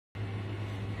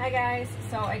Hi guys,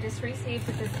 so I just received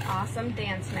this awesome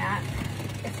dance mat.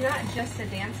 It's not just a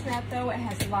dance mat though, it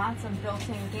has lots of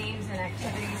built-in games and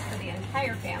activities for the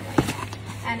entire family.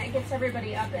 And it gets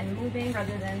everybody up and moving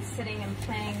rather than sitting and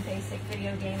playing basic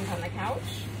video games on the couch.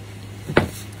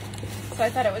 So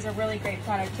I thought it was a really great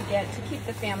product to get to keep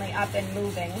the family up and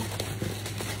moving.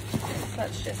 So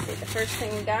let's just see, the first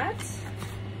thing we got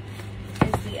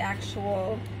is the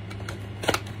actual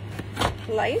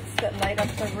lights that light up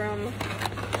the room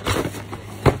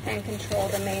and control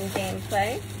the main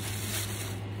gameplay.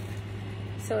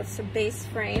 So it's a base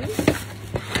frame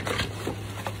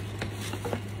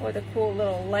with a cool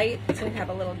little light to have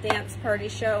a little dance party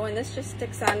show, and this just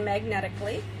sticks on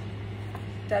magnetically,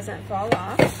 doesn't fall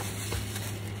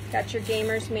off. Got your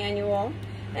gamer's manual,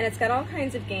 and it's got all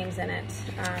kinds of games in it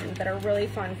that are really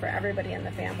fun for everybody in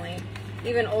the family.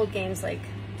 Even old games like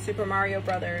Super Mario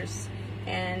Brothers,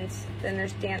 and then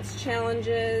there's dance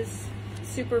challenges,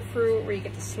 Super Fruit where you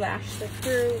get to slash the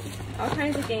fruit, all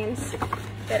kinds of games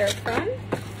that are fun.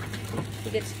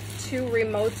 You get 2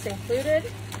 remotes included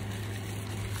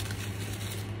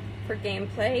for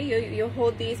gameplay. You'll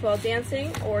hold these while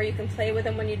dancing, or you can play with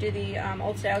them when you do the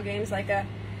old style games like a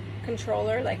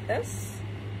controller like this.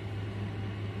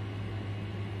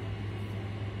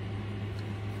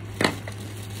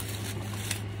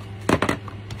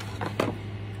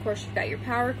 Of course, you've got your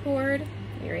power cord,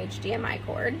 your HDMI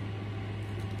cord.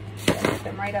 So hook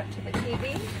them right up to the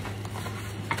TV.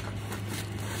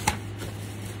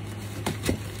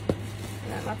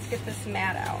 And then let's get this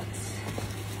mat out.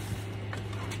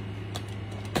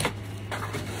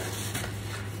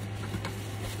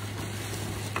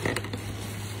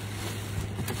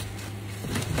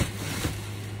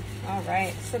 All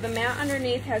right, so the mat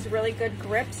underneath has really good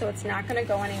grip, so it's not going to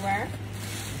go anywhere.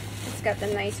 It's got the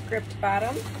nice gripped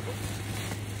bottom,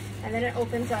 and then it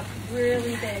opens up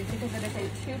really big because it is a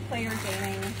 2-player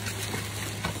gaming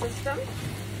system.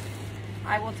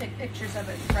 I will take pictures of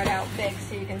it spread out big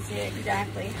so you can see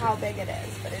exactly how big it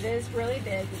is, but it is really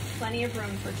big with plenty of room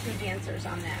for 2 dancers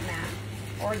on that mat,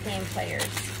 or game players,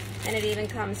 and it even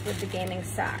comes with the gaming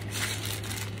socks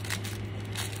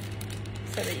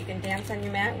so that you can dance on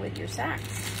your mat with your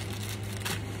socks.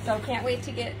 So can't wait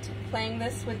to get playing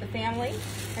this with the family,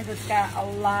 as it's got a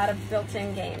lot of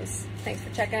built-in games. Thanks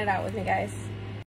for checking it out with me, guys.